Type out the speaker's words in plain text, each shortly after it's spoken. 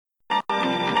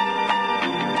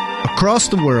across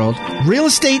the world, real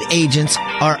estate agents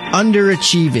are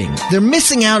underachieving. They're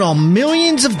missing out on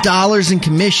millions of dollars in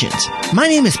commissions. My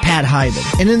name is Pat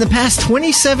Hyben, and in the past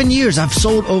 27 years, I've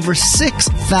sold over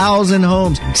 6,000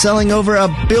 homes, selling over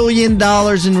 $1 billion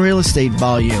in real estate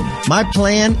volume. My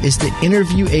plan is to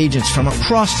interview agents from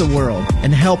across the world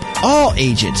and help all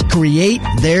agents create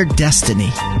their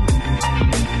destiny.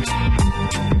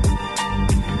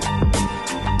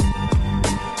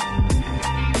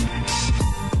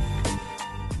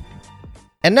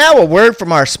 And now a word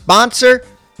from our sponsor,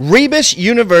 Rebus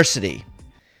University.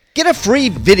 Get a free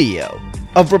video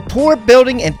of rapport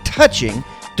building and touching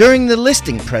during the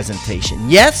listing presentation.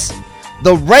 Yes,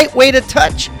 the right way to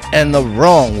touch and the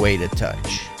wrong way to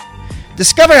touch.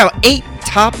 Discover how 8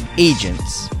 top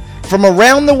agents from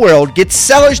around the world get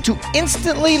sellers to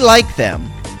instantly like them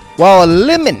while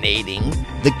eliminating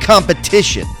the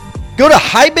competition. Go to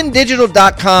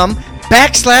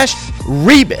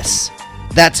hybendigital.com/Rebus.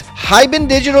 That's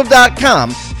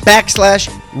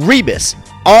hybendigital.com/Rebus.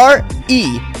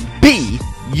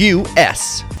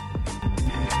 REBUS.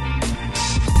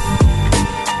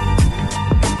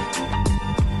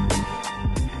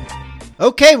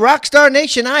 Okay, Rockstar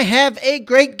Nation, I have a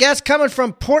great guest coming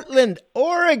from Portland,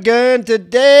 Oregon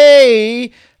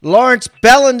today. Lawrence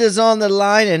Belland is on the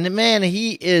line, and man,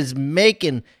 he is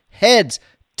making heads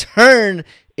turn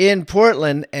in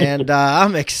Portland, and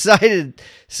I'm excited.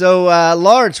 So,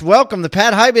 Lawrence, welcome to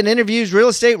Pat Hyben Interviews Real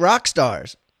Estate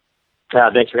Rockstars.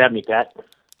 Thanks for having me, Pat.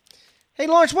 Hey,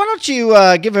 Lawrence, why don't you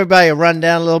give everybody a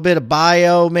rundown, a little bit of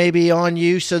bio maybe on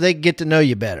you so they can get to know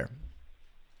you better?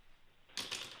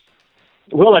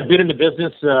 Well, I've been in the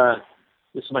business.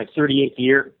 This is my 38th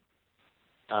year.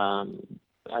 I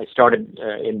started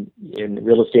in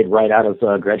real estate right out of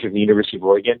graduate from the University of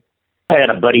Oregon. I had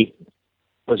a buddy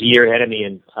who was a year ahead of me,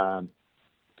 and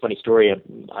funny story.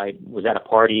 I was at a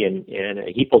party, and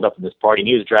he pulled up at this party, and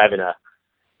he was driving a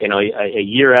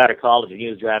year out of college, and he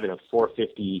was driving a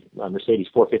Mercedes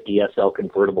 450 SL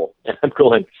convertible, and I'm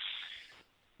going,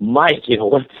 Mike,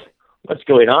 what's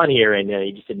going on here? And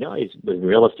he just said, no, he's in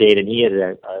real estate, and he had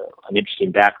an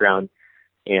interesting background,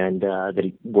 and that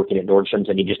he working at Nordstrom's,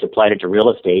 and he just applied it to real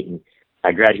estate. And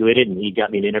I graduated, and he got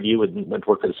me an interview and went to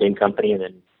work for the same company, and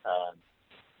then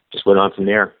just went on from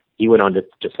there. He went on to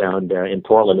found in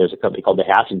Portland. There's a company called the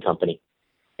Hassan Company,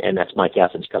 and that's Mike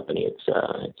Hassan's company. It's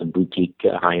a boutique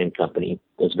high-end company.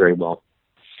 Does very well.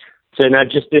 So, and I've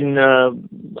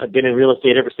been in real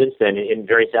estate ever since then in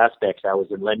various aspects. I was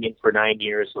in lending for 9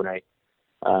 years. When I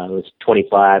was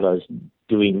 25, I was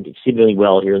doing exceedingly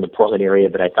well here in the Portland area,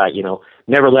 but I thought,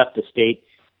 never left the state.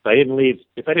 If I didn't leave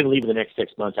in the next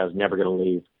 6 months, I was never going to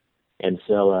leave. And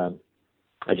so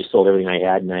I just sold everything I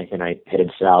had, and I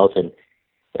headed south and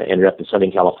ended up in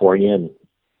Southern California. And it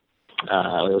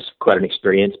was quite an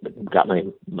experience, but got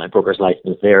my broker's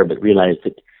license there, but realized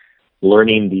that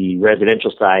learning the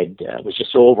residential side was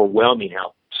just so overwhelming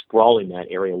how sprawling that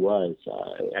area was.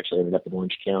 I actually ended up in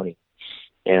Orange County.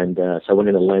 And so I went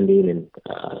into lending and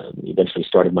eventually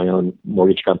started my own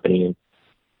mortgage company, and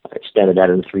I extended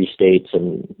that in 3 states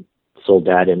and sold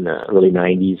that in the early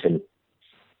 90s. And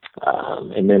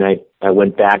then I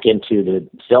went back into the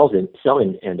selling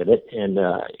end of it, and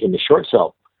in the short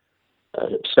sell,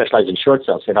 specialized in short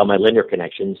sales, had all my lender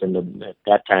connections. And at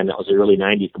that time, that was the early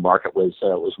 90s, the market was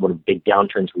one of the big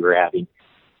downturns we were having.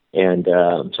 And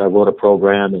so I wrote a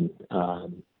program, and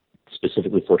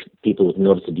specifically for people with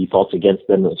notice of defaults against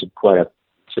them. It was quite a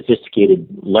sophisticated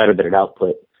letter that it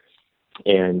output,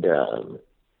 and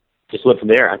just went from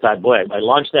there. I thought, boy, I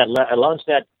launched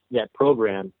that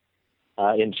program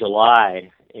in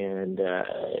July, and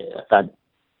I thought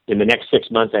in the next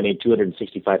 6 months I made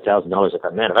 $265,000. I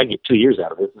thought, man, if I can get 2 years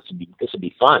out of it, this would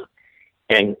be fun.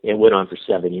 And it went on for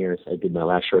 7 years. I did my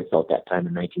last short sale at that time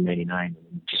in 1999,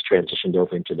 and just transitioned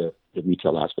over into the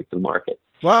retail aspect of the market.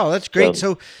 Wow, that's great.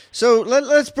 So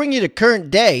let's bring you to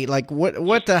current day. Like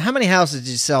how many houses did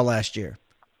you sell last year?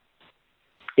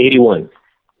 81.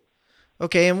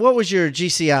 Okay, and what was your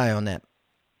GCI on that?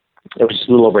 It was just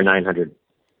a little over 900.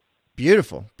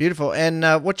 Beautiful, beautiful. And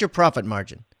what's your profit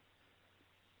margin?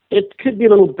 It could be a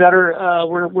little better.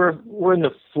 We're in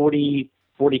the 42,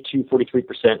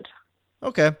 43%.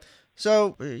 Okay.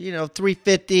 So,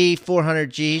 350,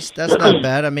 400 Gs, that's not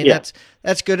bad. I mean, yeah.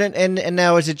 That's good. And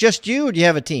now, is it just you, or do you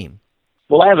have a team?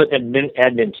 Well, I have an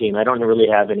admin team. I don't really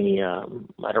have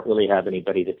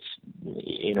anybody that's,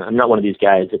 I'm not one of these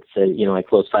guys that says, I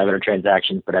close 500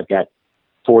 transactions, but I've got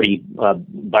 40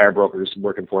 buyer brokers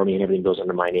working for me, and everything goes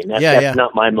under my name. That's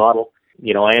not my model.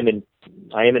 I am in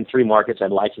 3 markets. I'm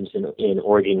licensed in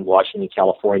Oregon, Washington,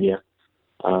 California.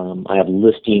 I have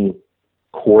listing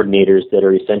coordinators that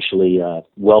are essentially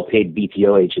well-paid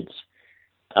BPO agents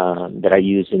that I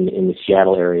use in the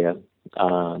Seattle area,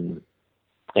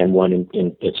 and one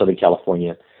in Southern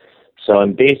California. So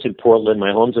I'm based in Portland.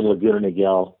 My home's in Laguna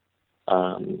Niguel,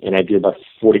 and I do about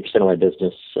 40% of my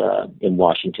business in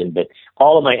Washington. But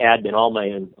all of my admin, all my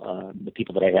the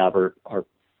people that I have are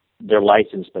they're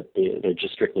licensed, but they're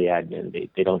just strictly admin.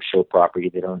 They don't show property.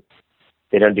 They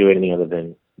don't do anything other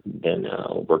than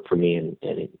work for me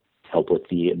and help with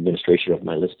the administration of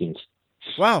my listings.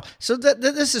 Wow. So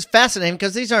this is fascinating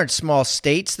because these aren't small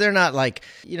states. They're not like,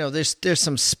 there's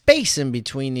some space in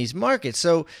between these markets.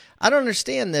 So I don't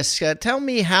understand this. Tell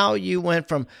me how you went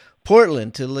from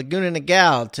Portland to Laguna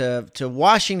Niguel to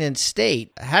Washington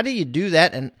State. How do you do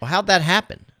that, and how'd that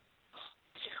happen?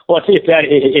 Well, I'll tell you that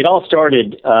it all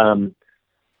started,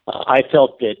 I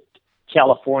felt that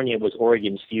California was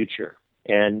Oregon's future.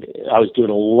 And I was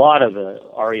doing a lot of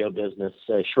REO business,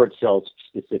 short sales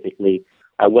specifically.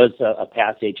 I was a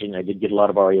pass agent. I did get a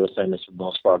lot of REO assignments from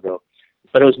Wells Fargo.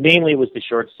 But it was the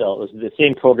short sale. It was the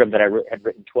same program that I had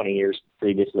written 20 years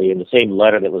previously, and the same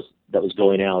letter that was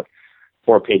going out,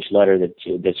 4-page letter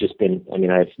that's just been,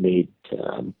 I've made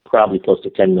probably close to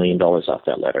 $10 million off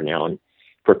that letter now, and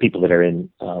for people that are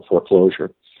in foreclosure.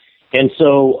 And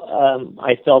so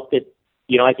I felt that,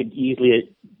 I could easily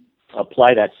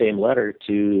apply that same letter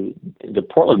to the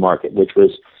Portland market, which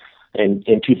was in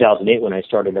 2008 when I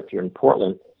started up here in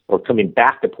Portland, or coming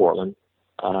back to Portland.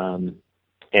 And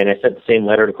I sent the same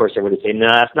letter, and of course everybody would say, "No,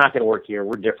 that's not going to work here.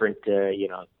 We're different,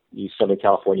 you Southern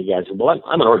California guys." Well,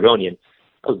 I'm an Oregonian.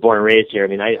 I was born and raised here.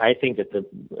 I think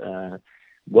that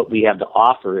what we have to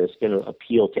offer is going to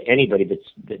appeal to anybody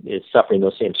that is suffering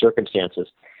those same circumstances.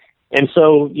 And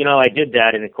so, I did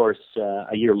that, and of course,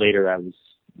 a year later, I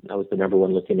was the number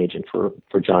one listing agent for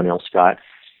John L. Scott.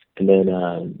 And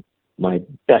then my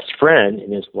best friend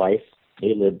and his wife,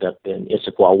 they lived up in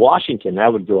Issaquah, Washington. I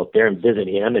would go up there and visit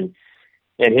him and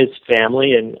his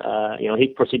family. And,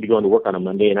 he'd proceed to go into work on a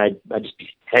Monday, and I'd just be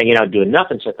hanging out doing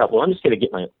nothing. So I thought, well, I'm just going to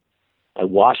get my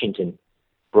Washington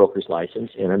broker's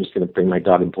license, and I'm just going to bring my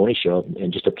dog and pony show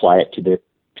and just apply it to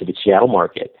the Seattle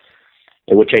market,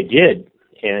 and which I did.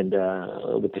 And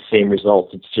with the same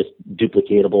results, it's just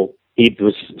duplicatable. He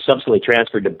was subsequently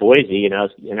transferred to Boise, and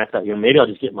I thought, maybe I'll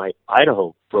just get my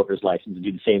Idaho broker's license and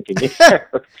do the same thing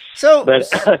there. So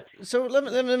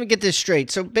let me get this straight.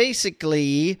 So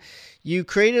basically, you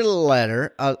created a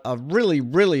letter, a really,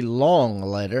 really long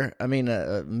letter. A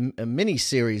mini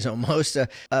series almost,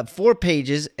 4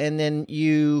 pages, and then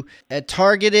you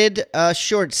targeted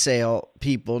short sale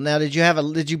people. Now, did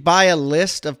you buy a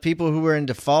list of people who were in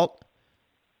default?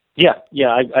 Yeah,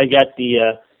 I got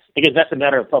the. Because that's a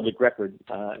matter of public record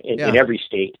in every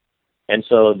state, and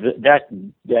so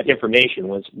that information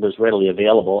was readily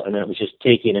available, and then it was just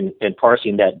taking and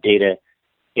parsing that data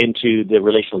into the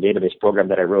relational database program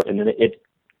that I wrote, and then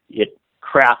it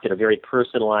crafted a very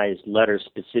personalized letter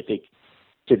specific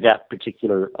to that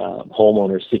particular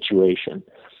homeowner situation.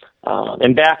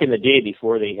 And back in the day,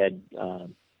 before they had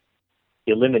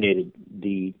eliminated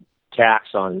the tax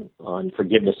on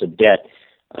forgiveness of debt,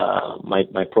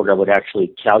 my program would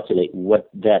actually calculate what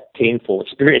that painful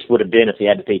experience would have been if they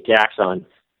had to pay tax on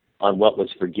what was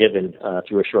forgiven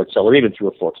through a short sale or even through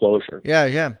a foreclosure.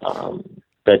 Yeah.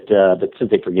 But since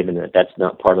they've forgiven it, that's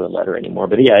not part of the letter anymore.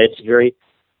 But yeah, it's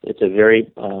a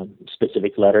very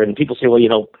specific letter. And people say, well,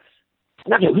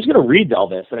 who's going to read all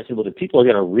this? And I said, well, the people who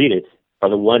are going to read it are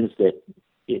the ones that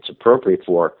it's appropriate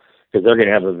for, because they're going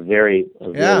to have a very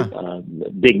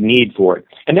big need for it.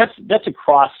 And that's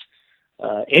across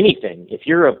anything. If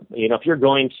you're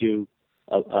going to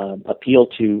appeal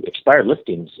to expired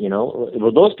listings,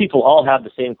 those people all have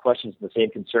the same questions and the same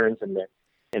concerns and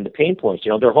the pain points.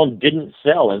 Their home didn't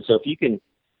sell, and so if you can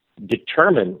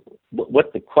determine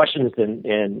what the questions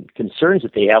and concerns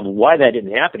that they have, why that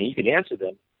didn't happen, and you can answer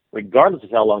them regardless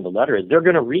of how long the letter is, they're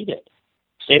going to read it.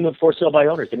 Same with for sale by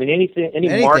owners. Anything.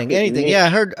 Yeah, I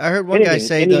heard one guy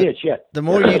say the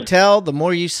more you tell, the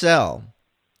more you sell.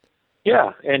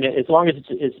 Yeah, and as long as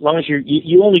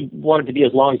you only want it to be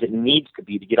as long as it needs to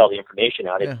be to get all the information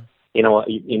out. Yeah.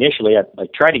 Initially I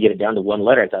tried to get it down to one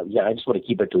letter. I thought, I just want to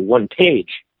keep it to one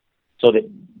page, so that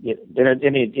then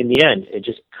in the end it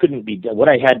just couldn't be done. What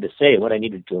I had to say, what I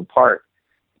needed to impart,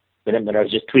 but I was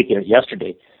just tweaking it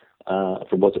yesterday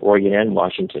for both Oregon and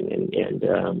Washington. And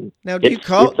now, it's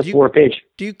a 4-page.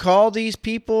 Do you call these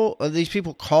people? These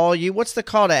people call you? What's the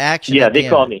call to action? Yeah, they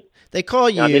call me. They call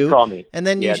you. They call me. And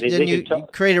then you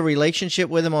create a relationship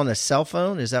with them on a cell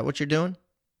phone. Is that what you're doing?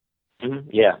 Mm-hmm.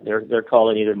 Yeah, they're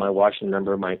calling either my Washington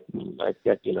number, I've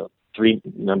got three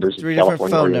numbers Three in different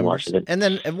California, phone Oregon, numbers. Washington. And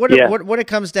then what it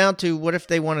comes down to, what if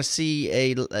they want to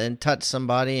see and touch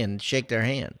somebody and shake their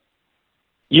hand?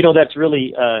 That's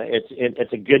really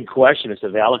it's a good question. It's a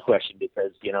valid question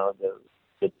because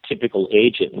the typical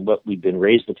agent and what we've been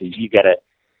raised with is you got to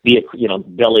be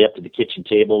belly up to the kitchen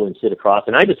table and sit across.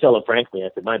 And I just tell them frankly, I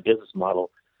said my business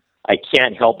model, I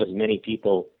can't help as many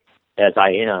people as I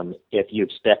am if you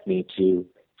expect me to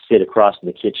sit across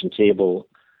the kitchen table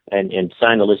and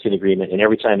sign the listing agreement. And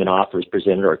every time an offer is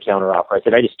presented or a counter offer, I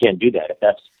said I just can't do that. If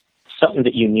that's something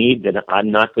that you need, then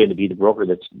I'm not going to be the broker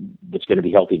that's going to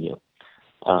be helping you.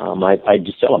 I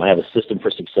just tell them I have a system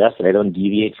for success that I don't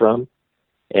deviate from,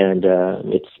 and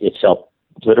it's helped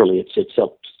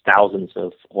thousands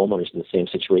of homeowners in the same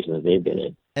situation that they've been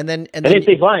in. And then they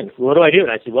say, fine, what do I do?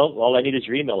 And I say, well, all I need is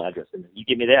your email address, and you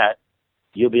give me that,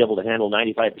 you'll be able to handle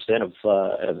 95%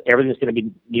 of everything that's going to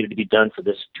be needed to be done for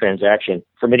this transaction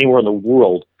from anywhere in the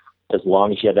world, as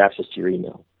long as you have access to your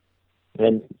email.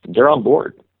 And they're on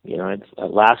board. I'd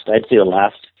say the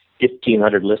last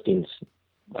 1,500 listings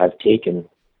I've taken,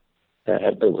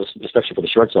 especially for the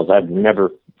short sales, I've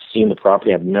never seen the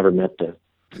property. I've never met the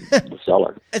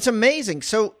seller. It's amazing.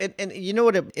 So, and you know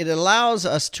what? It allows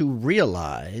us to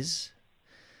realize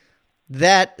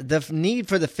that the need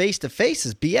for the face-to-face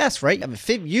is BS, right? I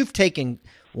mean, you've taken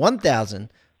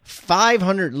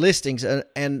 1,500 listings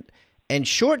and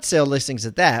short sale listings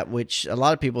at that, which a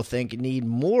lot of people think need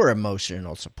more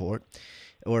emotional support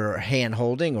or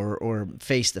hand-holding or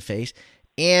face-to-face.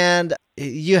 And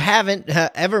you haven't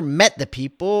ever met the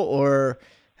people or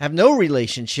have no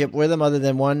relationship with them other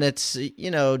than one that's,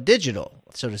 digital,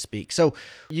 so to speak. So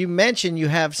you mentioned you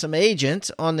have some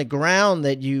agents on the ground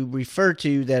that you refer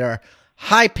to that are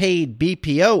high-paid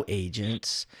BPO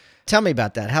agents. Tell me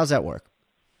about that. How's that work?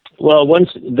 Well,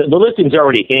 once the listing's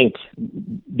already inked,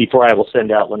 before I will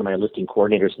send out one of my listing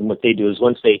coordinators, and what they do is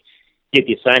once they get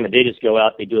the assignment, they just go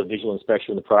out, they do a visual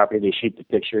inspection of the property, they shoot the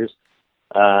pictures,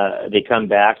 they come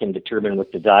back and determine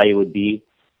what the value would be.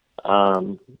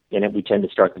 And then we tend to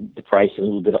start the price a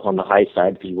little bit on the high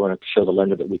side because we want to show the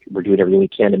lender that we're doing everything we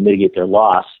can to mitigate their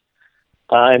loss.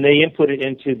 And they input it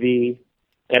into the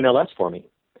MLS for me.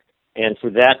 And for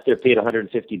that, they're paid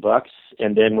 $150.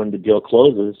 And then when the deal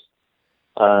closes,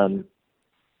 I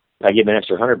give them an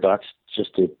extra $100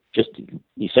 just to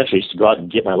essentially go out and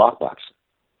get my lockbox.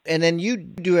 And then you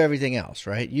do everything else,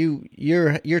 right?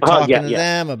 You're talking to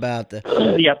them about the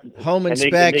home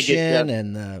inspection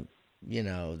and the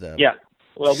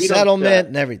settlement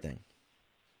and everything.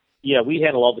 Yeah, we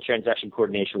handle all the transaction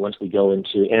coordination once we go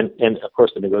into and of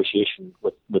course the negotiation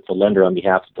with the lender on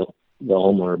behalf of the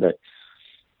homeowner. But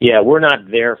yeah, we're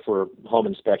not there for home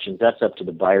inspections. That's up to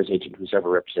the buyer's agent who's ever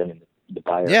representing the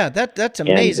buyer. Yeah, that's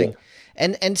amazing.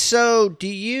 And so do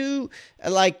you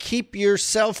keep your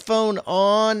cell phone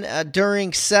on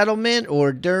during settlement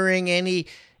or during any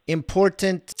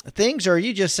important things, or are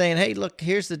you just saying, hey, look,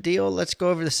 here's the deal, let's go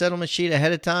over the settlement sheet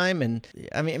ahead of time? And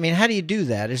I mean, how do you do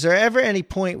that? Is there ever any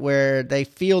point where they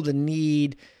feel the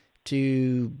need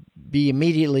to be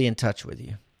immediately in touch with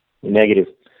you? Negative.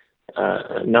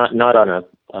 Not on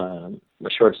a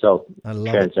short sale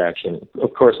transaction.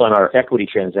 Of course, on our equity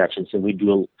transactions, and we're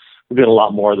doing a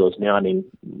lot more of those now. I mean,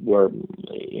 where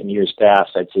in years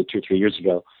past, I'd say 2 or 3 years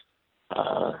ago,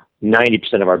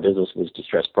 90% of our business was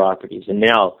distressed properties, and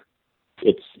now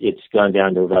it's gone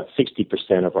down to about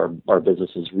 60% of our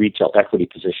business is retail equity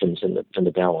positions, and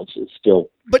the balance is still.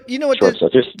 But you know what?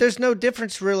 There's no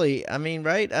difference really. I mean,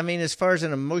 right? I mean, as far as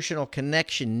an emotional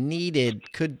connection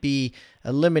needed could be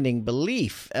a limiting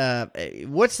belief.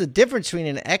 What's the difference between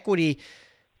an equity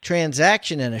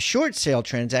transaction and a short sale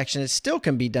transaction? It still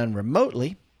can be done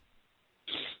remotely.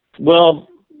 Well,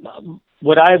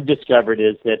 what I've discovered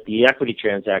is that the equity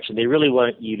transaction, they really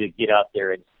want you to get out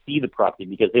there and see the property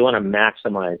because they want to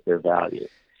maximize their value.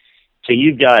 So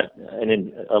you've got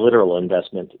a literal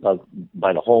investment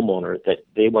by the homeowner that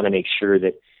they want to make sure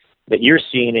that you're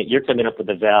seeing it, you're coming up with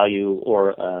a value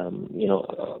or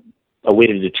a way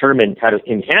to determine how to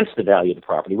enhance the value of the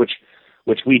property,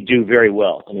 which we do very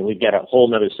well. I mean, we've got a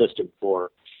whole other system for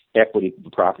equity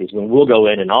properties. When we'll go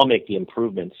in and I'll make the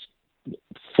improvements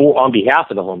on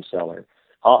behalf of the home seller,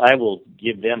 I will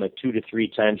give them a 2 to 3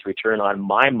 times return on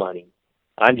my money.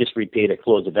 I'm just repaid at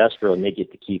close of escrow, and they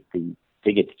get to keep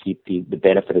the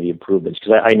benefit of the improvements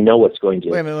because I know what's going to.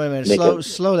 Wait a minute.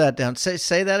 Slow that down.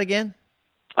 Say that again.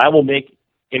 I will make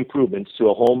improvements to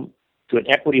an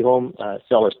equity home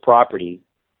seller's property.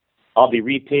 I'll be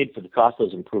repaid for the cost of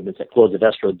those improvements at close of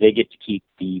escrow. They get to keep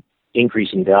the increase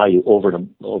in value over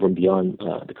and beyond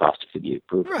the cost of the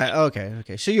improvement. Right.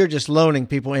 Okay. So you're just loaning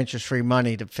people interest-free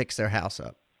money to fix their house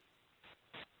up.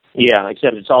 Yeah,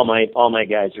 except it's all my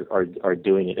guys are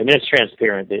doing it. I mean, it's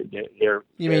transparent.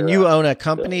 You mean you own a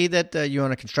company you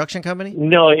own a construction company?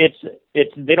 No, it's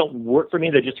they don't work for me.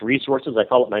 They're just resources. I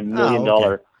call it my $1 million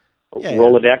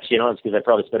Rolodex. You know, it's because I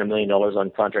probably spent $1 million on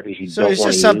contractors you so don't want to use. So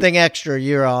it's just something extra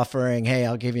you're offering. Hey,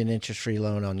 I'll give you an interest-free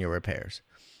loan on your repairs.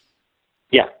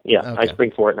 Yeah. Okay. I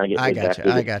spring for it and I get paid back.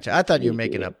 I got you. I thought you were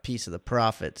making a piece of the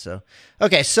profit. So,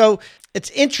 okay. So it's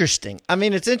interesting. I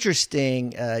mean, it's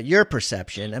interesting, your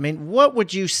perception. I mean, what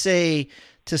would you say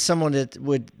to someone that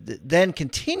would then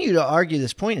continue to argue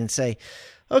this point and say,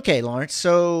 okay, Lawrence,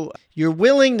 so you're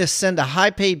willing to send a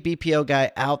high-paid BPO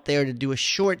guy out there to do a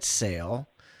short sale,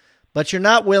 but you're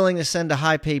not willing to send a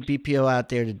high-paid BPO out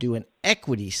there to do an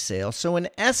equity sale. So in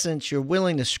essence, you're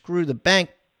willing to screw the bank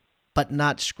but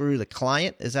not screw the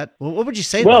client? Is that, what would you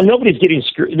say? Well, nobody's getting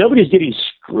screwed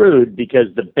because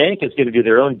the bank is going to do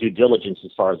their own due diligence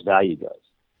as far as value goes.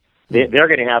 They're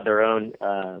going to have their own,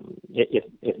 if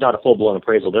not a full-blown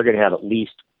appraisal, they're going to have at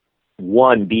least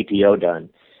one BPO done.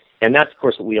 And that's, of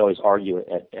course, what we always argue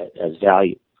as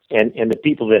value. And the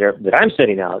people that I'm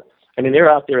sending out, I mean, they're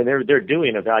out there and they're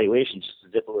doing evaluations just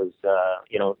as if it was,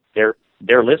 their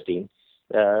listing.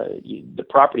 The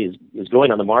property is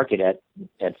going on the market at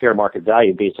fair market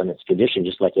value based on its condition,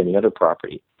 just like any other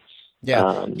property.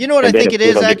 Yeah. You know what I think it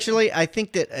is actually? I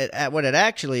think that what it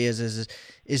actually is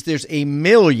there's 1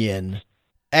 million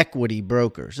equity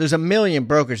brokers. There's 1 million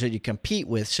brokers that you compete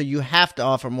with, so you have to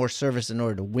offer more service in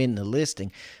order to win the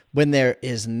listing. When there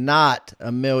is not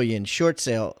 1 million short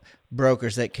sale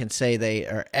brokers that can say they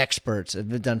are experts and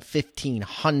have done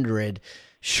 1,500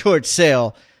 short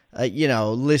sale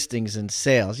listings and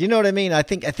sales. You know what I mean? I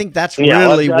think that's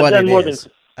really what it is.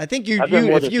 I think I've done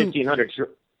more than 1,500.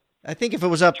 I think if it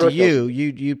was up to you,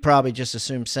 you'd probably just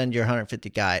assume send your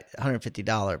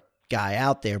 $150 guy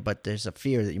out there, but there's a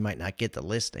fear that you might not get the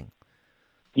listing.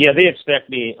 Yeah, they expect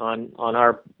me on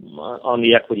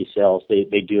the equity sales. They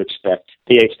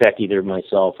expect either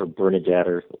myself or Bernadette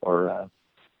or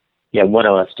one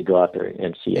of us to go out there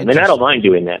and see it. And I don't mind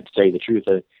doing that, to tell you the truth.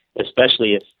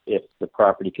 Especially if the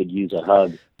property could use a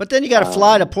hug. But then you got to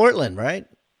fly to Portland, right?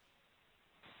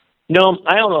 No,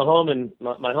 I own a home, and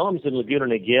my home's in Laguna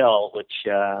Niguel, but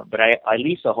I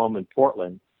lease a home in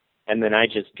Portland, and then I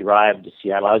just drive to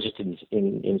Seattle. I was just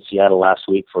in Seattle last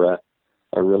week for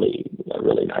a really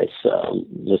nice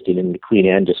listing in the Queen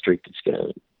Anne district. It's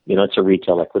gonna, it's a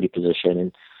retail equity position,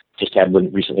 and just had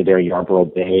one recently there in Yarborough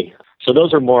Bay. So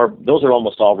those are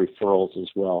almost all referrals as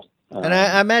well. And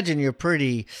I imagine you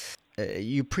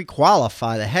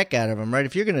pre-qualify the heck out of them, right?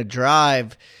 If you're going to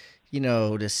drive,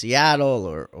 to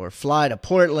Seattle or fly to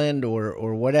Portland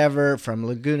or whatever from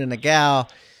Laguna Niguel,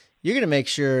 you're going to make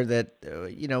sure that,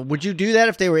 would you do that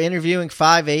if they were interviewing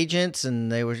 5 agents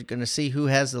and they were going to see who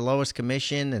has the lowest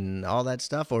commission and all that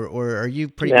stuff? Or are you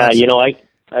pretty much... I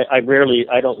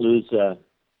don't lose a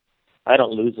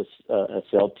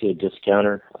sale to a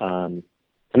discounter. I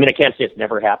can't say it's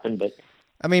never happened, but...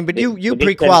 you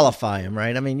pre-qualify them,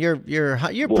 right? I mean, you're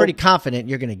pretty confident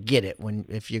you're going to get it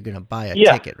if you're going to buy a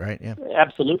ticket, right? Yeah,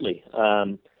 absolutely.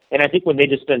 And I think when they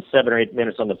just spend 7 or 8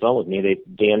 minutes on the phone with me,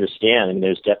 they understand. I mean,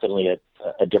 there's definitely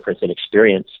a difference in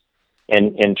experience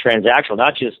and transactional,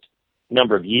 not just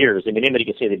number of years. I mean, anybody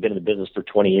can say they've been in the business for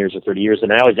 20 years or 30 years,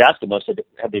 and I always ask them, I said,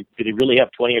 do they really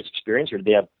have 20 years experience, or do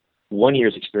they have 1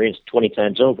 year's experience 20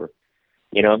 times over?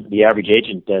 The average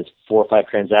agent does 4 or 5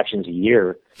 transactions a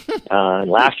year.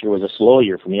 And last year was a slow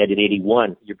year for me. I did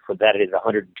 81. Year before that, I did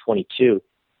 122.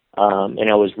 And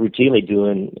I was routinely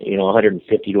doing,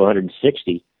 150 to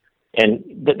 160. And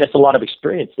that's a lot of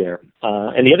experience there.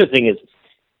 And the other thing is,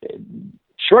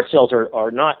 short sales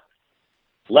are not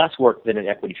less work than an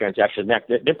equity transaction.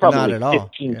 They're probably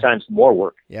 15 times more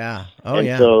work. Yeah.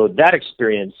 So that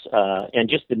experience, and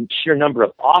just the sheer number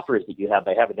of offers that you have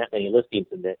by having that many listings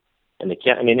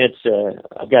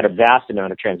I've got a vast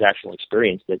amount of transactional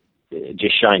experience that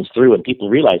just shines through, and people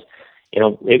realize,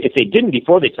 if they didn't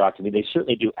before they talk to me, they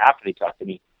certainly do after they talk to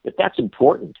me. But that's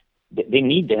important. They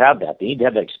need to have that. They need to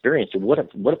have that experience. And what if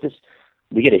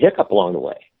we get a hiccup along the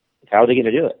way? How are they going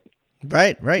to do it?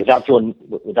 Right. Without throwing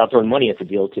money at the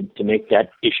deal to make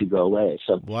that issue go away.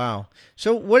 So wow.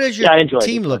 So what does your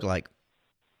team look like?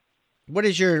 What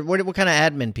kind of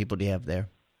admin people do you have there?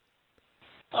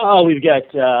 Oh, we've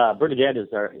got Bernadette is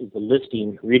the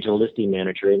regional listing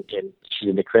manager, and she's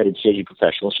an accredited staging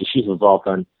professional. So she's involved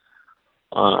in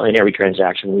every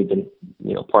transaction. We've been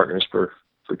partners for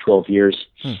 12 years.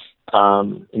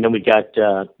 And then we've got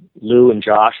Lou and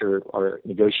Josh are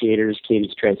negotiators.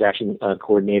 Katie's transaction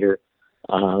coordinator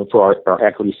for our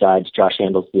equity sides. Josh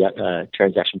handles the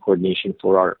transaction coordination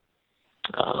for our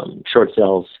short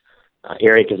sales.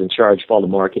 Eric is in charge of all the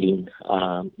marketing,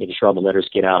 making sure all the letters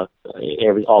get out,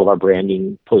 all of our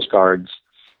branding, postcards,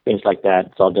 things like that.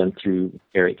 It's all done through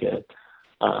Erica.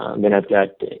 Then I've got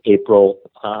April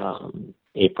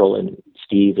and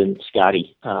Steve and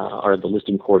Scotty are the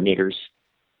listing coordinators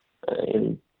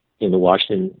in the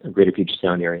Washington Greater Puget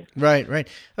Sound area. Right.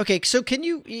 Okay, so can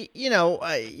you,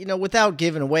 without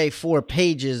giving away 4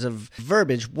 pages of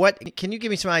verbiage, can you give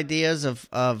me some ideas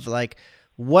of like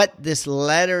what this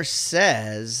letter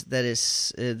says that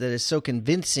is so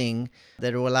convincing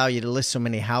that it will allow you to list so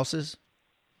many houses?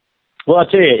 Well, I'll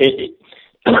tell you,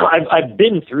 I've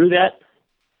been through that.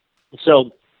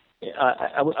 So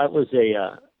I was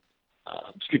a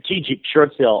strategic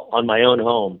short sale on my own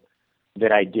home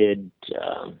that I did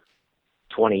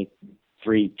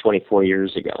 24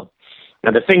 years ago.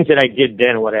 Now, the things that I did then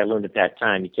and what I learned at that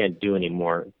time, you can't do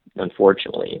anymore,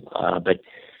 unfortunately.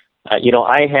 I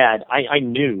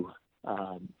knew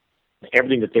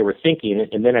everything that they were thinking,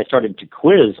 and then I started to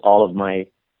quiz all of my.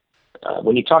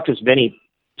 When you talk to as many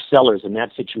sellers in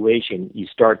that situation, you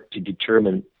start to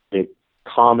determine the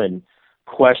common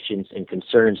questions and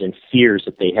concerns and fears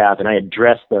that they have, and I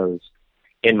address those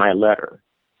in my letter.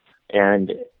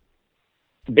 And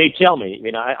they tell me,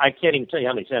 I can't even tell you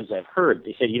how many times I've heard.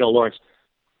 They said, Lawrence,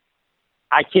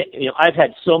 I can't. I've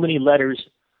had so many letters,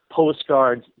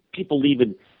 postcards, people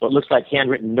leaving what looks like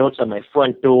handwritten notes on my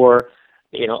front door.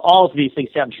 All of these things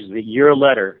happen. But your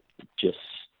letter just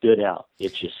stood out.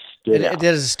 It just stood out.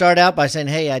 Does it start out by saying,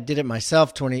 "Hey, I did it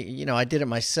myself. I did it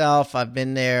myself. I've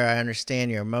been there. I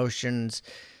understand your emotions."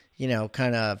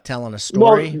 Kind of telling a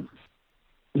story.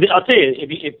 Well, I'll tell you,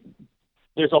 if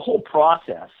there's a whole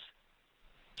process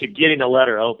to getting a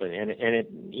letter open, and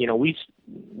it,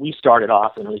 we started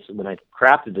off, and at least when I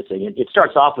crafted this thing, it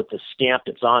starts off with the stamp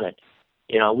that's on it.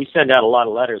 We send out a lot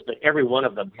of letters, but every one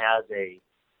of them has a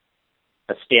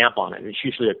stamp on it. It's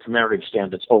usually a commemorative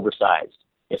stamp that's oversized.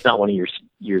 It's not one of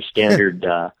your standard.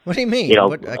 What do you mean?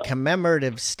 A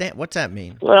commemorative stamp? What's that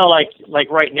mean? Well, like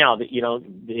right now,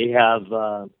 they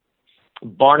have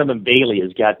Barnum and Bailey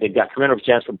they've got commemorative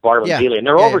stamps from Barnum and Bailey, and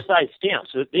they're oversized stamps,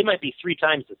 so they might be 3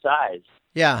 times the size.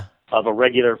 Yeah. Of a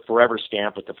regular forever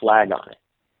stamp with the flag on it.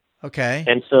 Okay.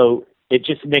 And so it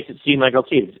just makes it seem like,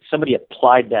 okay, somebody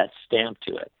applied that stamp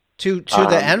to it. To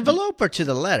the envelope or to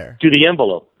the letter? To the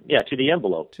envelope. Yeah, to the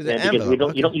envelope. To the envelope.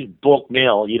 Because you don't use bulk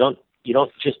mail. You don't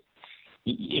just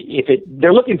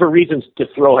they're looking for reasons to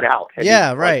throw it out.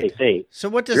 Yeah, right. Like they say. So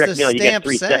what does the stamp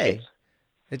say? Seconds.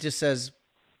 It just says.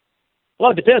 Well,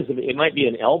 it depends. It might be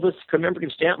an Elvis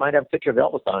commemorative stamp. Might have a picture of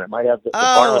Elvis on it. Might have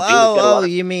the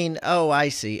you mean? Oh, I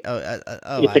see.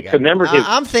 It's a commemorative.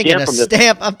 I'm thinking a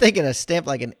stamp. I'm thinking a stamp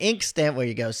like an ink stamp where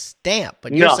you go stamp,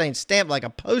 but you're saying stamp like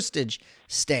a postage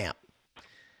stamp.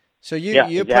 So you're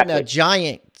exactly. putting a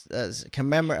giant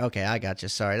commemorative. Okay, I got you.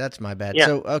 Sorry, that's my bad. Yeah.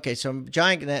 So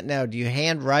giant that now. Do you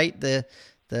handwrite the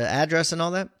address and all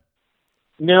that?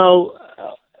 No,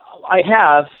 I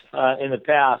have in the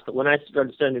past, but when I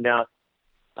started sending out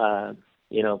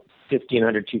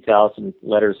 1,500, 2,000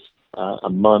 letters a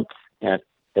month at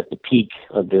the peak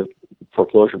of the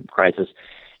foreclosure crisis,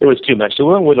 it was too much. So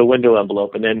we went with a window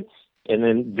envelope, and then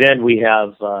we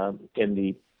have in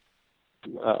the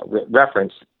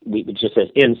reference, it just says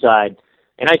inside,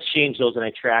 and I changed those and I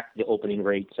tracked the opening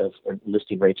rates or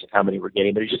listing rates of how many we're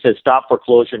getting, but it just says stop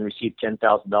foreclosure and receive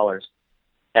 $10,000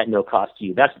 at no cost to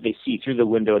you. That's what they see through the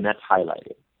window, and that's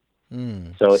highlighted.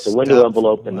 So it's a window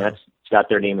envelope, and it's got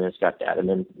their name and it's got that, and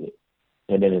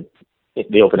then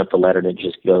they open up the letter and it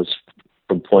just goes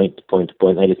from point to point to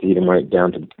point. I just lead them right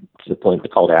down to the point, the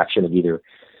call to action of either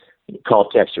call,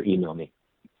 text, or email me.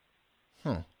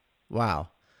 Wow.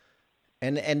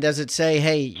 And does it say,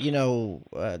 hey,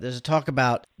 there's a talk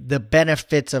about the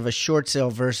benefits of a short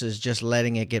sale versus just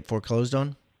letting it get foreclosed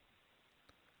on?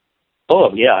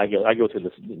 Oh yeah, I go through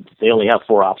this. They only have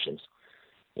 4 options.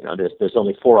 There's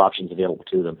only 4 options available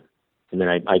to them. And then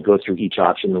I go through each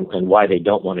option and why they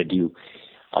don't want to do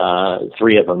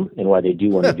 3 of them and why they do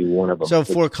want to do 1 of them. So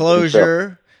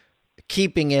foreclosure,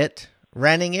 keeping it,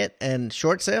 renting it, and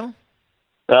short sale?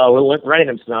 Renting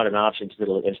them is not an option because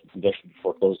it'll be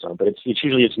foreclosed on. But it's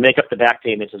usually make up the back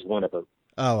payments is one of them.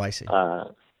 Oh, I see.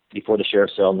 Before the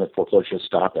sheriff's sale and the foreclosure is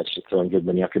stopped, that's just throwing good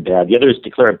money after bad. The other is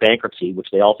declare a bankruptcy, which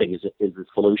they all think is the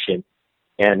solution.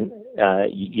 And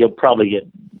you'll probably get,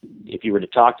 if you were to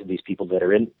talk to these people that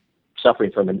are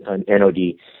suffering from an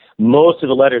NOD, most of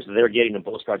the letters that they're getting in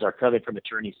postcards are coming from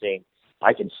attorneys saying,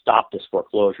 I can stop this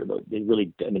foreclosure. But they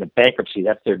really, a bankruptcy,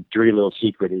 that's their dirty little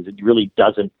secret, is it really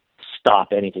doesn't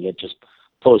stop anything. It just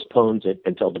postpones it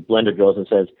until the blender goes and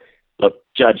says, look,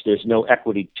 Judge, there's no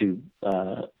equity to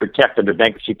protect under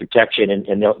bankruptcy protection,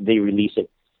 and they release it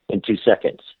in 2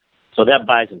 seconds. So that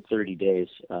buys them 30 days,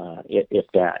 if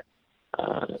that.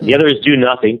 The other is do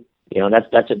nothing.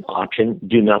 That's an option.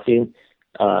 Do nothing,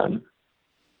 and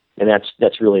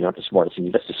that's really not the smartest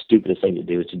thing. That's the stupidest thing to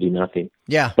do, is to do nothing.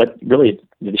 Yeah. But really,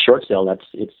 the short sale,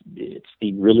 it's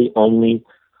the really only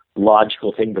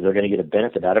logical thing where they're going to get a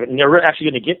benefit out of it, and they're actually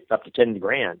going to get up to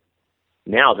 $10,000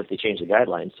 now that they changed the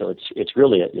guidelines. So it's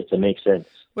really it makes sense.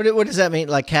 What does that mean?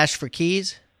 Like cash for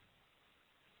keys?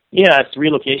 Yeah, it's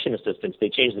relocation assistance. They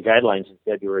changed the guidelines in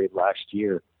February of last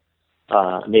year.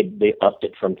 They upped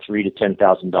it from $3,000 to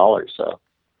 $10,000. So,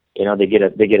 they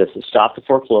get a stop the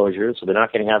foreclosure. So they're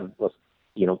not going to have,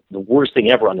 the worst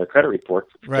thing ever on their credit report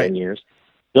for 10 years.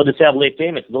 They'll just have late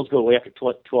payments. Those go away after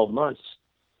 12 months.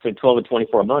 Between 12 and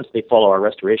 24 months, they follow our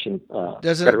restoration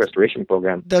credit restoration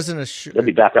program. They'll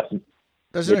be back up.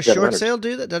 Doesn't a short sale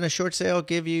do that? Doesn't a short sale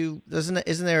give you?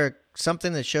 Isn't there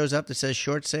something that shows up that says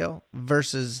short sale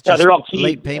versus just they're all key.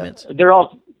 Late payments? They're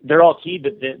all key,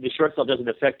 but the short sale doesn't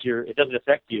affect you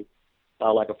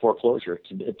like a foreclosure.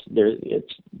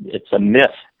 It's a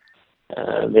myth.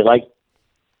 They like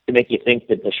to make you think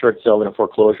that the short sale and a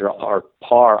foreclosure are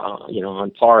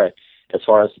on par as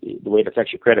far as the way it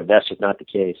affects your credit. That's just not the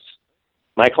case.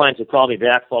 My clients have called me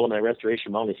back, follow my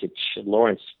restoration model. They said,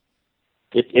 Lawrence,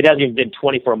 it hasn't even been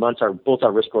 24 months. Both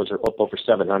our risk scores are up over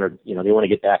 700. They want to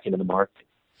get back into the market.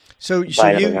 So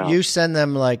you send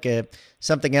them like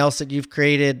something else that you've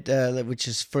created, which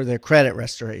is for their credit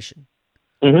restoration.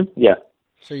 Mm-hmm. Yeah.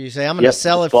 So you say, I'm going to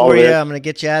sell it for you. I'm going to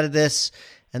get you out of this,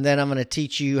 and then I'm going to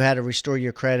teach you how to restore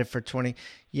your credit for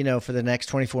for the next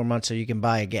 24 months, so you can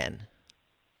buy again.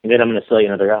 And then I'm going to sell you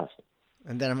another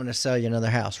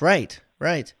house.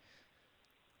 Right.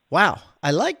 Wow,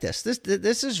 I like this.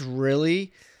 This is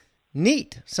really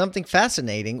neat. Something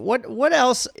fascinating. What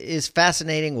else is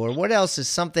fascinating, or what else is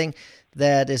something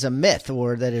that is a myth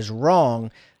or that is wrong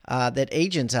that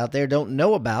agents out there don't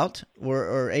know about,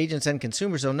 or agents and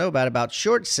consumers don't know about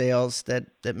short sales that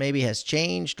maybe has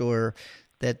changed, or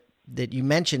that you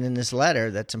mentioned in this letter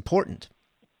that's important?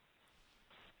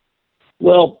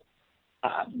 Well,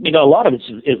 a lot of it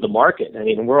is the market. I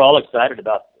mean, we're all excited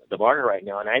about the market right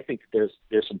now, and I think there's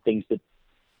some things that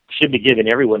should be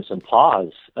giving everyone some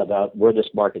pause about where this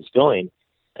market's going.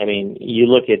 I mean, you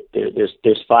look at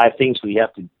there's 5 things we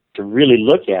have to really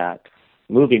look at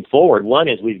moving forward. One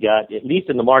is we've got, at least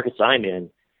in the markets I'm in,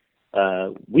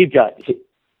 we've got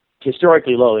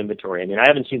historically low inventory. I mean, I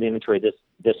haven't seen the inventory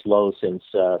this low since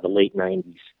the late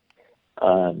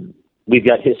 90s. We've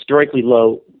got historically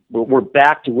low. We're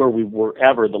back to where we were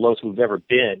the lowest we've ever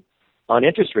been on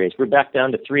interest rates. We're back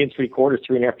down to 3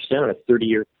 3.75% on a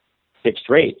 30-year fixed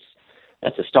rates.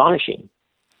 That's astonishing.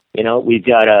 We've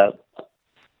got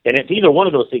and if either one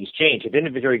of those things change, if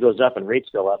inventory goes up and rates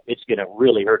go up, it's going to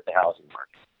really hurt the housing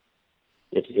market.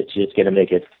 It's just going to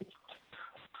make it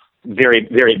very,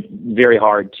 very, very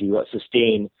hard to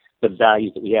sustain the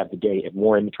values that we have today if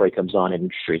more inventory comes on and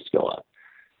interest rates go up.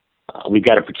 We've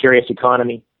got a precarious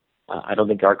economy. I don't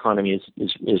think our economy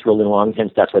is rolling along.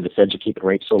 Hence, that's why the Feds are keeping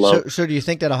rates so low. So do you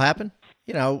think that'll happen?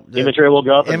 Inventory will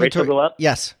go up and rates will go up?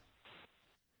 Yes.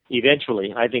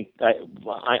 Eventually. I think I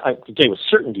can tell you with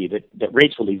certainty that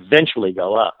rates will eventually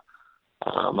go up.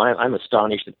 I'm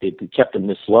astonished that they kept them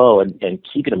this low and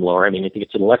keeping them lower. I mean, I think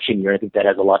it's an election year. I think that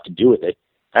has a lot to do with it.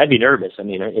 I'd be nervous. I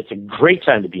mean, it's a great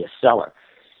time to be a seller.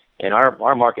 And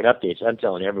our market updates, I'm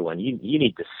telling everyone, you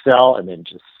need to sell and then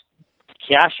just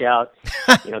cash out,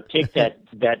 take that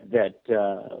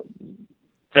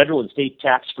federal and state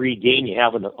tax-free gain you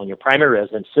have on your primary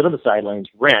residence, sit on the sidelines,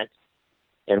 rent,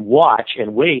 and watch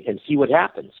and wait and see what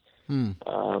happens.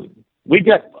 We've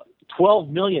got 12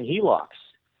 million HELOCs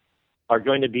are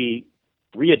going to be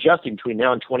readjusting between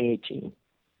now and 2018.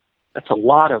 That's a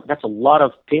lot of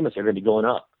payments that are going to be going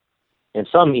up, and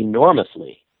some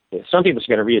enormously. Some people are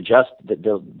going to readjust.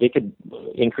 They could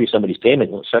increase somebody's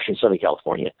payment, especially in Southern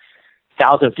California,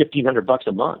 $1,000-$1,500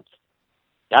 a month.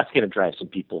 That's going to drive some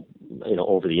people,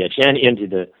 over the edge and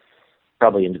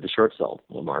probably into the short sale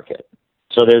market.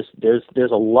 So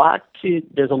there's a lot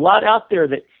out there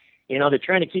that they're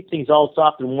trying to keep things all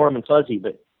soft and warm and fuzzy,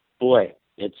 but boy,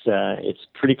 it's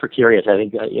pretty precarious. I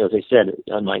think as I said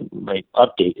on my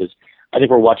update is I think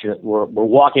we're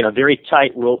walking a very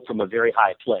tight rope from a very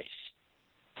high place.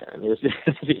 And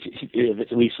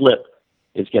if we slip,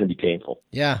 it's going to be painful.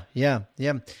 Yeah.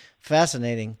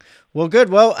 Fascinating. Well, good.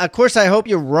 Well, of course, I hope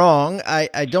you're wrong.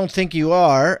 I don't think you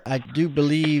are. I do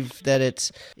believe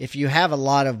that if you have a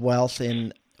lot of wealth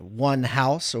in one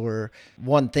house or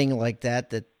one thing like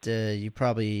that you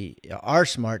probably are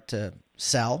smart to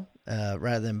sell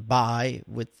rather than buy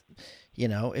with,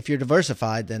 if you're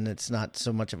diversified, then it's not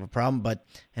so much of a problem,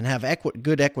 and have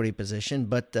good equity position.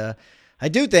 But I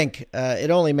do think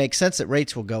it only makes sense that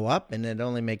rates will go up, and it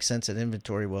only makes sense that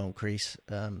inventory will increase.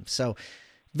 So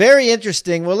very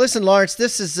interesting. Well, listen, Lawrence,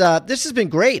 this has been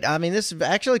great. I mean, this is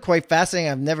actually quite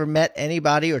fascinating. I've never met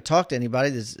anybody or talked to anybody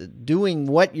that's doing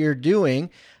what you're doing.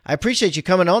 I appreciate you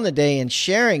coming on today and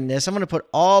sharing this. I'm going to put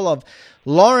all of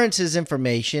Lawrence's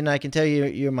information. I can tell you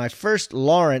you're my first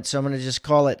Lawrence, so I'm going to just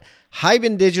call it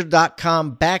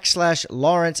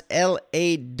hibandigital.com/Lawrence,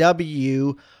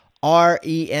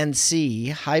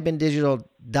 LAWRENC,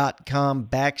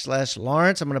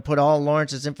 hibandigital.com/Lawrence. I'm going to put all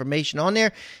Lawrence's information on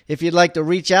there. If you'd like to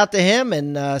reach out to him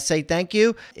and say thank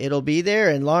you, it'll be there.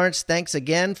 And Lawrence, thanks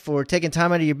again for taking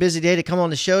time out of your busy day to come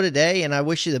on the show today, and I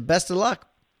wish you the best of luck.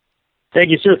 Thank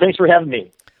you, sir. Thanks for having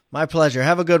me. My pleasure.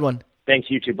 Have a good one.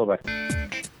 Thanks, you too. Bye-bye.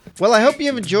 Well, I hope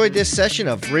you've enjoyed this session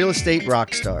of Real Estate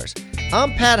Rockstars.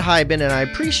 I'm Pat Hiban, and I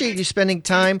appreciate you spending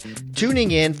time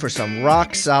tuning in for some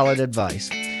rock-solid advice.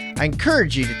 I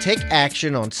encourage you to take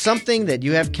action on something that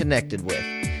you have connected with.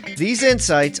 These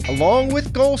insights, along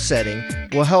with goal setting,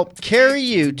 will help carry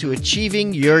you to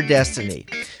achieving your destiny.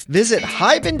 Visit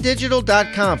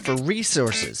hibandigital.com for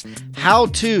resources,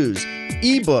 how-tos,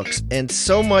 ebooks, and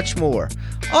so much more.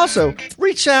 Also,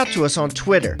 reach out to us on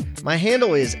Twitter. My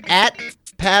handle is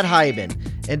 @Pat Hiban.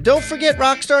 And don't forget,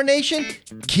 Rockstar Nation,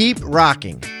 keep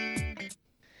rocking.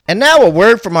 And now a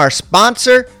word from our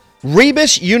sponsor,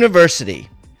 Rebus University.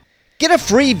 Get a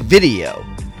free video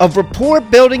of rapport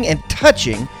building and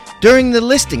touching during the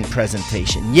listing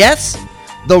presentation. Yes,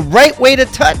 the right way to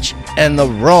touch and the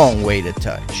wrong way to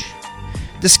touch.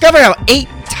 Discover how 8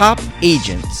 top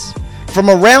agents from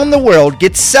around the world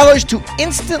get sellers to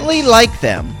instantly like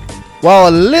them while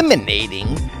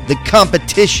eliminating the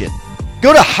competition.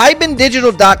 Go to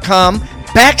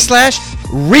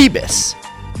hibandigital.com/Rebus.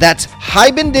 That's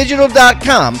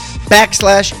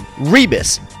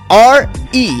hibandigital.com/Rebus.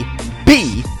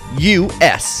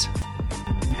 REBUS.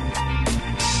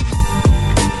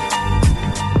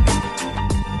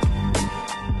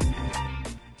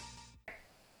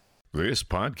 This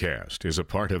podcast is a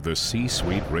part of the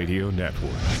C-Suite Radio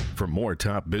Network. For more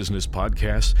top business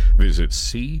podcasts, visit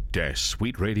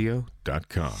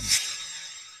c-suiteradio.com.